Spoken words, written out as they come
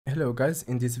Hello guys,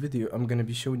 in this video I'm gonna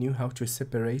be showing you how to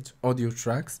separate audio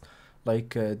tracks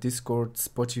like Discord,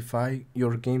 Spotify,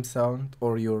 your game sound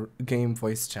or your game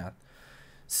voice chat.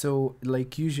 So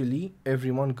like usually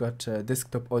everyone got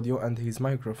desktop audio and his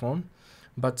microphone,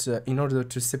 but in order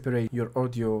to separate your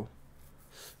audio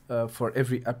for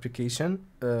every application,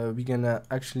 we're gonna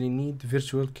actually need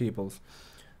virtual cables.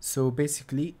 So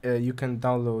basically you can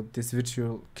download this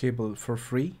virtual cable for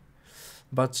free,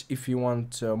 but if you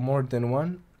want more than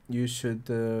one, you should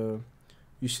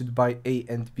buy A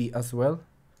and B as well,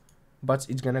 but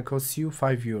it's gonna cost you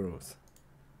 €5.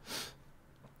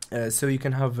 So you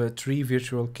can have 3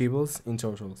 virtual cables in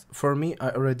total. For me, I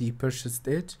already purchased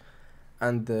it,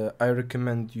 and I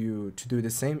recommend you to do the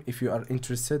same if you are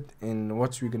interested in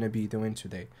what we're gonna be doing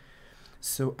today.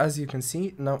 So as you can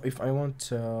see now, if I want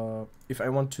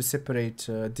to separate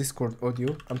Discord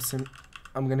audio,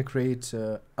 I'm gonna create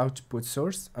output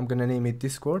source. I'm gonna name it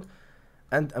Discord,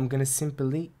 and I'm gonna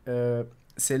simply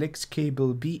select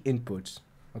cable B input.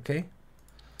 Okay,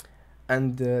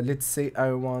 and let's say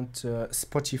I want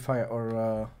Spotify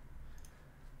or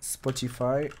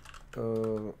Spotify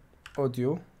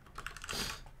audio.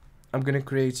 I'm gonna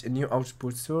create a new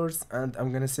output source and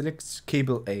I'm gonna select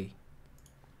cable A.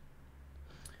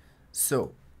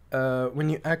 So when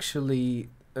you actually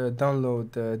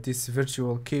download these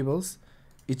virtual cables,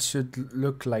 it should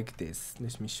look like this.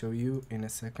 Let me show you in a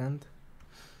second.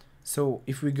 So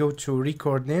if we go to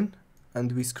recording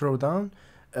and we scroll down,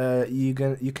 you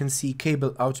can see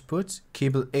cable output,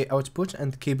 cable A output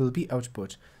and cable B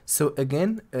output. So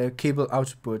again, cable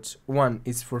output 1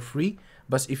 is for free,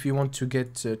 but if you want to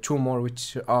get 2 more,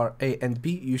 which are A and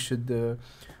B, you should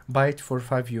buy it for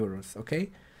 €5. Okay,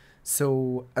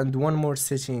 so and one more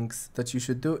settings that you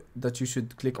should do, that you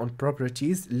should click on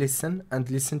properties, listen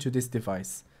to this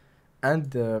device,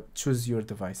 and choose your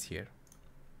device here.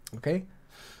 Okay,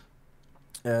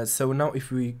 so now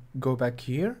if we go back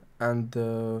here and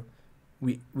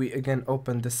we again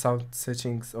open the sound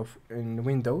settings in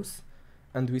Windows,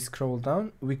 and we scroll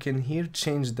down, we can here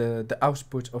change the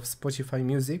output of Spotify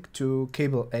music to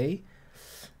cable A,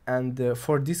 and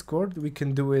for Discord we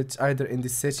can do it either in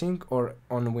this setting or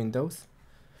on Windows.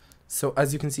 So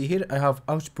as you can see here, I have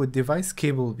output device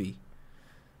cable B.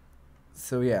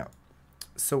 So yeah,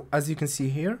 so as you can see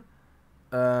here,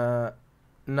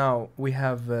 now we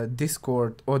have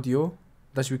Discord audio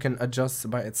that we can adjust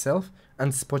by itself,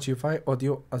 and Spotify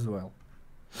audio as well.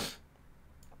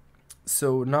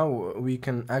 So now we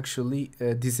can actually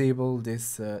disable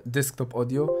this desktop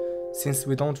audio, since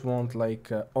we don't want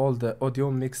like all the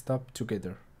audio mixed up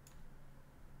together.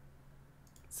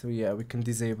 So yeah, we can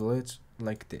disable it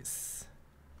like this.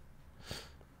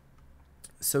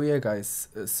 So yeah guys,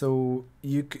 so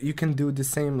you can do the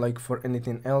same like for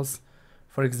anything else.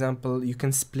 For example, you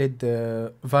can split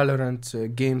the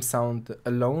Valorant game sound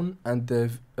alone and the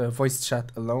voice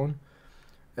chat alone,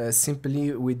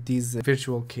 simply with these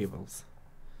virtual cables.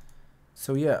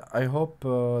 So yeah, I hope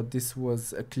this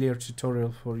was a clear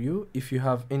tutorial for you. If you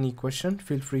have any question,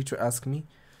 feel free to ask me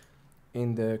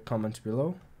in the comment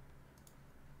below.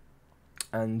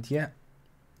 And yeah,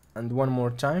 and one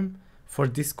more time, for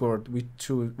Discord we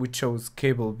chose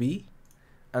cable B,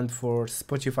 and for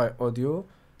Spotify audio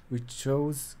we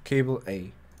chose cable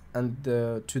A. And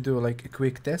to do like a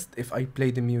quick test, if I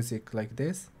play the music like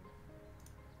this,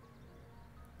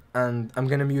 and I'm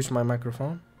gonna mute my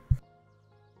microphone.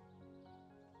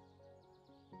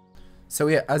 So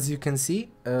yeah, as you can see,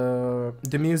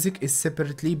 the music is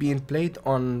separately being played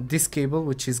on this cable,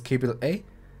 which is cable A.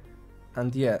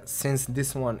 And yeah, since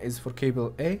this one is for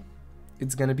cable A,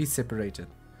 it's gonna be separated.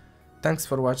 Thanks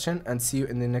for watching, and see you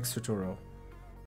in the next tutorial.